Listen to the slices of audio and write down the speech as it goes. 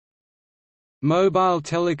Mobile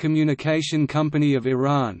Telecommunication Company of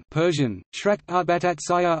Iran Persian, Shrak Arbatat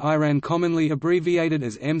Iran, commonly abbreviated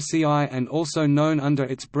as MCI and also known under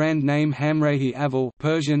its brand name Hamrahi Aval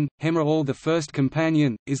Persian, Hemra'al, the First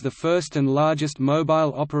Companion, is the first and largest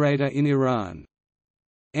mobile operator in Iran.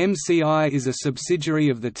 MCI is a subsidiary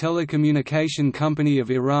of the Telecommunication Company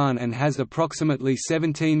of Iran and has approximately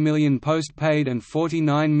 17 million post-paid and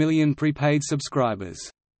 49 million prepaid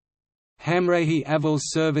subscribers. Hamrahi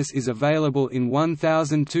Aval's service is available in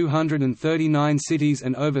 1,239 cities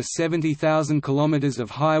and over 70,000 kilometers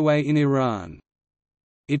of highway in Iran.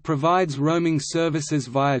 It provides roaming services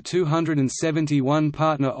via 271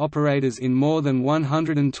 partner operators in more than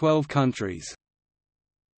 112 countries.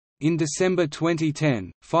 In December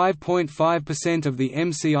 2010, 5.5% of the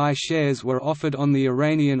MCI shares were offered on the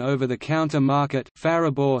Iranian over-the-counter market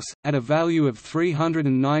at a value of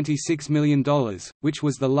 $396 million, which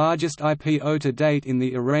was the largest IPO to date in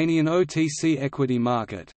the Iranian OTC equity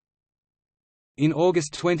market. In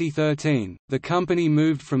August 2013, the company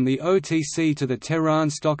moved from the OTC to the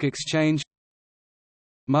Tehran Stock Exchange.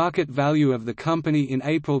 Market value of the company in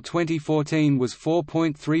April 2014 was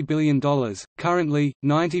 $4.3 billion. Currently,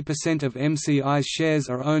 90% of MCI's shares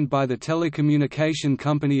are owned by the Telecommunication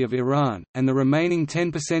Company of Iran, and the remaining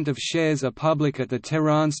 10% of shares are public at the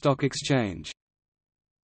Tehran Stock Exchange.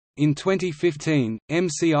 In 2015,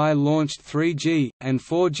 MCI launched 3G and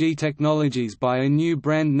 4G technologies by a new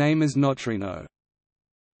brand name as Neutrino.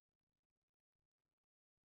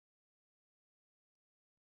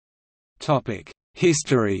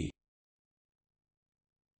 History.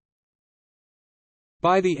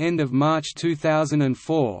 By the end of March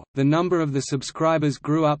 2004, the number of the subscribers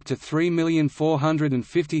grew up to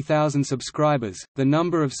 3,450,000 subscribers. The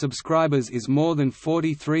number of subscribers is more than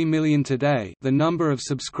 43 million today, the number of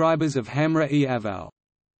subscribers of Hamra-e Aval.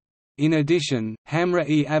 In addition,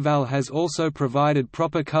 Hamra-e Aval has also provided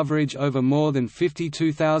proper coverage over more than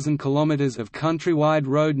 52,000 kilometers of countrywide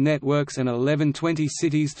road networks and 1120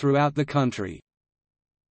 cities throughout the country.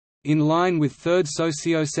 In line with third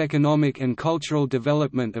socio-economic and cultural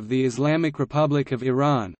development of the Islamic Republic of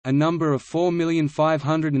Iran, a number of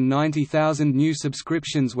 4,590,000 new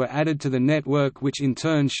subscriptions were added to the network, which in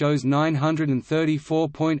turn shows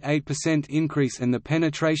 934.8% increase, and the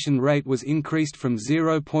penetration rate was increased from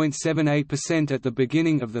 0.78% at the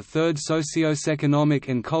beginning of the third socio-economic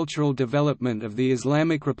and cultural development of the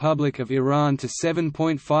Islamic Republic of Iran to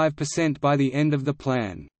 7.5% by the end of the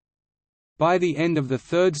plan. By the end of the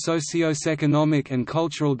third socio-economic and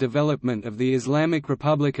cultural development of the Islamic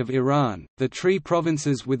Republic of Iran, the three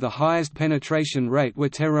provinces with the highest penetration rate were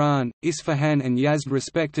Tehran, Isfahan and Yazd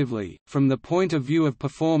respectively. From the point of view of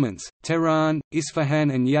performance, Tehran, Isfahan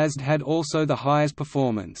and Yazd had also the highest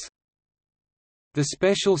performance. The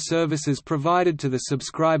special services provided to the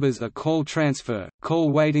subscribers are call transfer,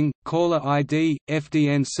 call waiting, caller ID,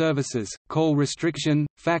 FDN services, call restriction,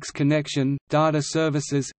 fax connection, data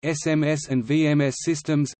services, SMS and VMS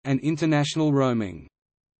systems, and international roaming.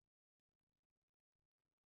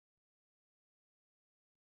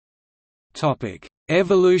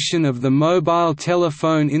 Evolution of the mobile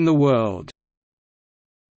telephone in the world.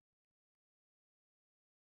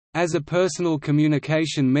 As a personal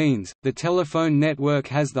communication means, the telephone network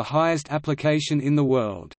has the highest application in the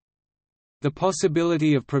world. The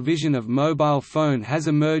possibility of provision of mobile phone has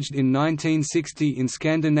emerged in 1960 in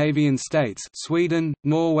Scandinavian states Sweden,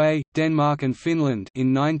 Norway, Denmark and Finland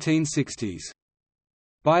in 1960s.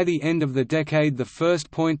 By the end of the decade the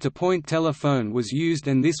first point-to-point telephone was used,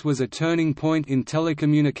 and this was a turning point in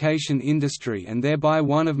telecommunication industry, and thereby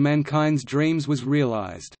one of mankind's dreams was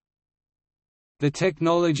realized. The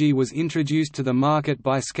technology was introduced to the market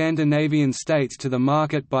by Scandinavian states to the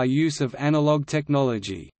market by use of analog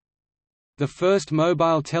technology. The first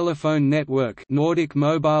mobile telephone network, Nordic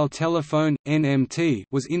Mobile Telephone (NMT),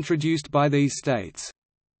 was introduced by these states.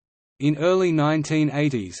 In early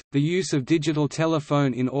 1980s, the use of digital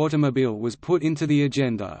telephone in automobile was put into the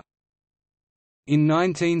agenda. In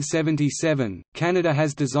 1977, Canada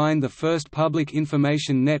has designed the first public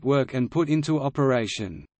information network and put into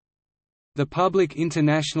operation. The public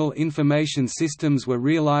international information systems were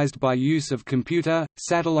realized by use of computer,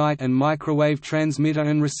 satellite and microwave transmitter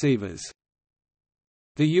and receivers.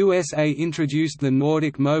 The USA introduced the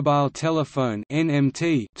Nordic Mobile Telephone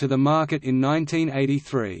 (NMT) to the market in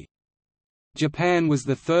 1983. Japan was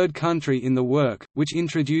the third country in the work, which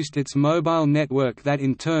introduced its mobile network that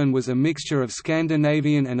in turn was a mixture of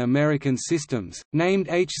Scandinavian and American systems, named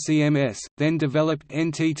HCMS, then developed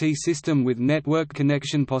NTT system with network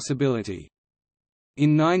connection possibility.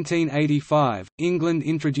 In 1985, England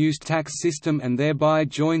introduced tax system and thereby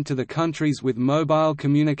joined to the countries with mobile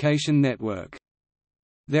communication network.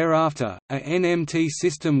 Thereafter, a NMT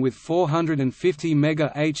system with 450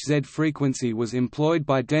 MHz frequency was employed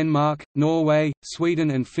by Denmark, Norway,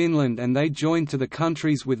 Sweden and Finland, and they joined to the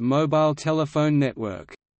countries with mobile telephone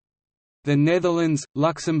network. The Netherlands,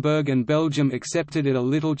 Luxembourg and Belgium accepted it. A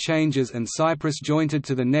little changes and Cyprus joined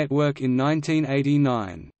to the network in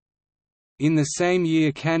 1989. In the same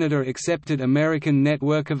year Canada accepted American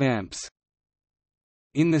network of AMPS.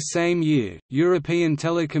 In the same year, European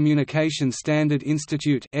Telecommunication Standard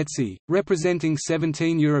Institute (ETSI), representing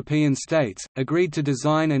 17 European states, agreed to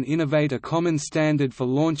design and innovate a common standard for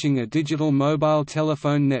launching a digital mobile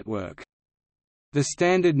telephone network. The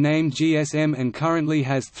standard named GSM and currently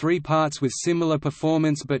has 3 parts with similar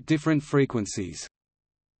performance but different frequencies.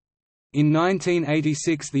 In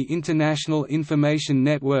 1986 the International Information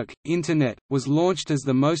Network, Internet, was launched as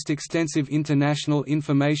the most extensive international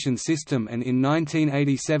information system, and in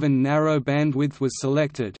 1987 narrow bandwidth was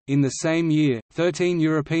selected. In the same year, 13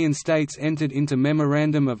 European states entered into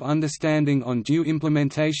Memorandum of Understanding on due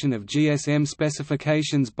implementation of GSM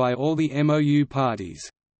specifications by all the MOU parties.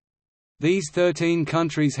 These 13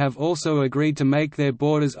 countries have also agreed to make their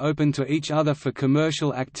borders open to each other for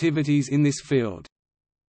commercial activities in this field.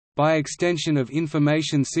 By extension of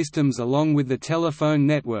information systems along with the telephone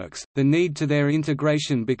networks, the need to their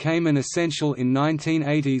integration became an essential in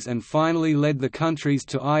 1980s and finally led the countries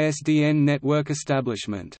to ISDN network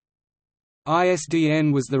establishment.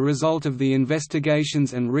 ISDN was the result of the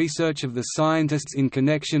investigations and research of the scientists in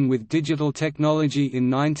connection with digital technology in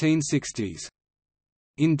 1960s.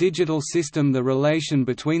 In digital system the relation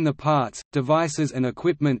between the parts, devices and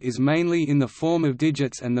equipment is mainly in the form of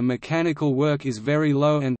digits and the mechanical work is very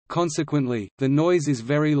low and, consequently, the noise is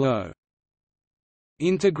very low.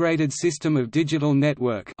 Integrated System of Digital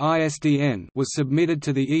Network (ISDN) was submitted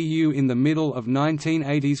to the EU in the middle of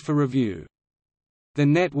 1980s for review. The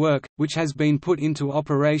network, which has been put into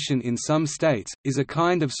operation in some states, is a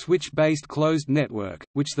kind of switch-based closed network,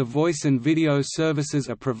 which the voice and video services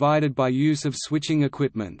are provided by use of switching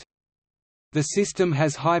equipment. The system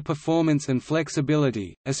has high performance and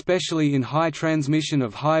flexibility, especially in high transmission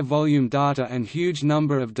of high-volume data and huge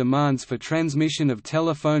number of demands for transmission of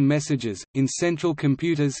telephone messages, in central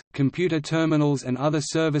computers, computer terminals and other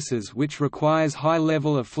services, which requires high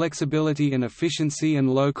level of flexibility and efficiency and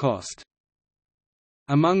low cost.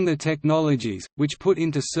 Among the technologies, which put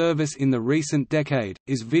into service in the recent decade,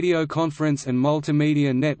 is video conference and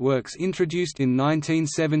multimedia networks introduced in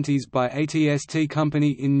 1970s by AT&T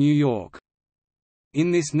Company in New York.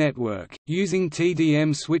 In this network, using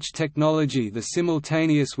TDM switch technology, the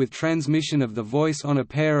simultaneous with transmission of the voice on a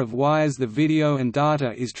pair of wires, the video and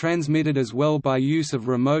data is transmitted as well by use of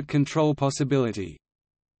remote control possibility.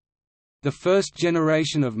 The first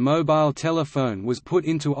generation of mobile telephone was put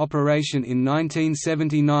into operation in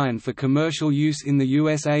 1979 for commercial use in the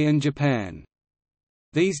USA and Japan.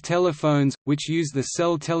 These telephones, which use the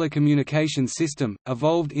cell telecommunication system,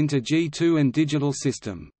 evolved into G2 and digital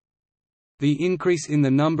system. The increase in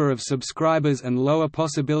the number of subscribers and lower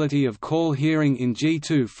possibility of call hearing in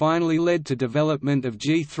G2 finally led to development of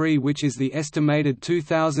G3, which is the estimated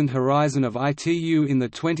 2000 horizon of ITU in the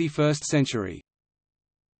 21st century.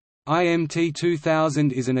 IMT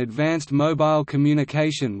 2000 is an advanced mobile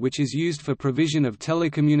communication which is used for provision of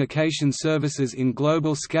telecommunication services in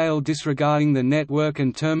global scale disregarding the network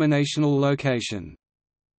and terminational location.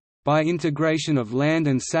 By integration of land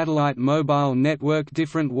and satellite mobile network,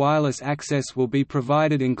 different wireless access will be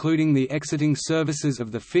provided, including the exiting services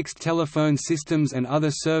of the fixed telephone systems and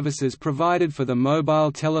other services provided for the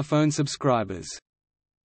mobile telephone subscribers.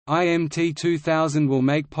 IMT 2000 will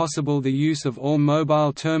make possible the use of all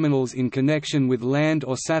mobile terminals in connection with land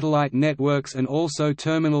or satellite networks and also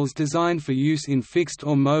terminals designed for use in fixed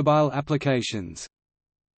or mobile applications.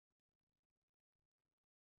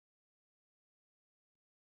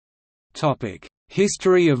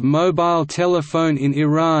 History of mobile telephone in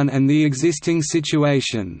Iran and the existing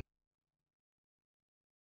situation.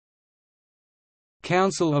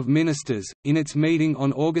 Council of Ministers, in its meeting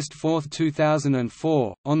on August 4,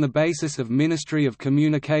 2004, on the basis of Ministry of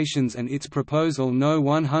Communications and its proposal No.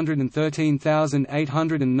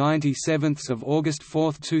 113897 of August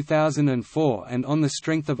 4, 2004, and on the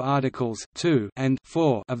strength of Articles 2 and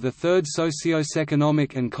 4 of the Third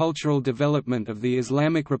Socio-Economic and Cultural Development of the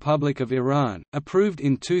Islamic Republic of Iran, approved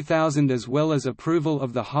in 2000 as well as approval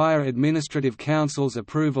of the Higher Administrative Council's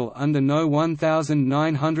approval under No.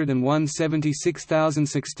 1901 76000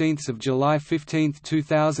 2016 of July 15,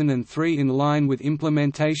 2003 in line with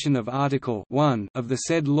implementation of Article 1 of the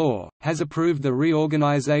said law, has approved the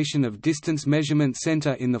reorganization of Distance Measurement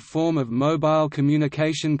Center in the form of Mobile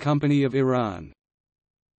Communication Company of Iran.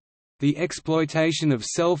 The exploitation of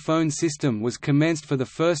cell phone system was commenced for the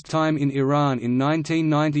first time in Iran in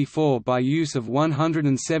 1994 by use of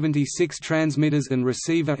 176 transmitters and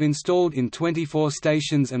receiver installed in 24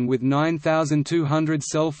 stations and with 9,200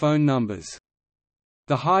 cell phone numbers.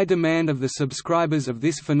 The high demand of the subscribers of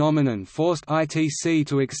this phenomenon forced ITC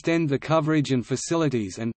to extend the coverage and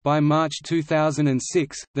facilities and, by March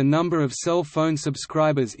 2006, the number of cell phone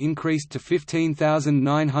subscribers increased to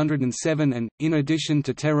 15,907 and, in addition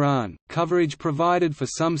to Tehran, coverage provided for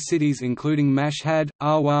some cities including Mashhad,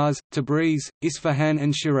 Ahwaz, Tabriz, Isfahan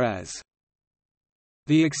and Shiraz.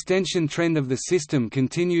 The extension trend of the system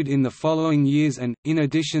continued in the following years and, in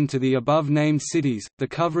addition to the above-named cities, the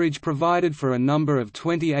coverage provided for a number of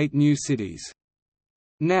 28 new cities.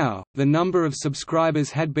 Now, the number of subscribers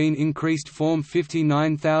had been increased from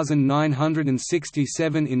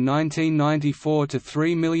 59,967 in 1994 to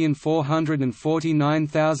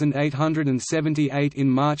 3,449,878 in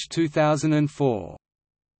March 2004.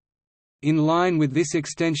 In line with this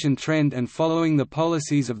extension trend and following the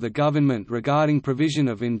policies of the government regarding provision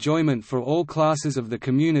of enjoyment for all classes of the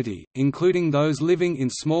community, including those living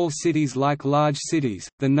in small cities like large cities,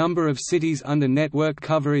 the number of cities under network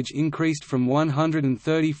coverage increased from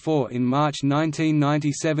 134 in March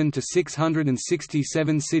 1997 to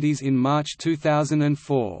 667 cities in March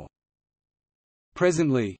 2004.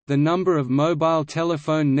 Presently, the number of mobile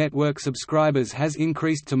telephone network subscribers has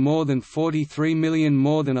increased to more than 43 million,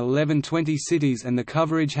 more than 1120 cities, and the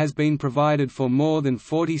coverage has been provided for more than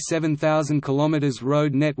 47,000 km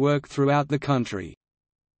road network throughout the country.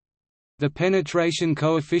 The penetration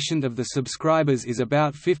coefficient of the subscribers is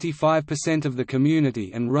about 55% of the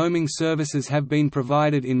community, and roaming services have been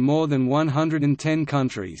provided in more than 110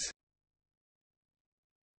 countries.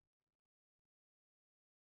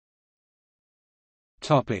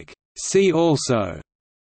 See also: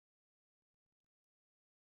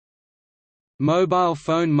 Mobile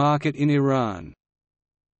phone market in Iran.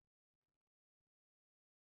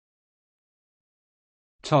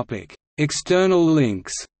 External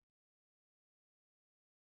links.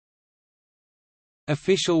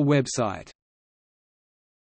 Official website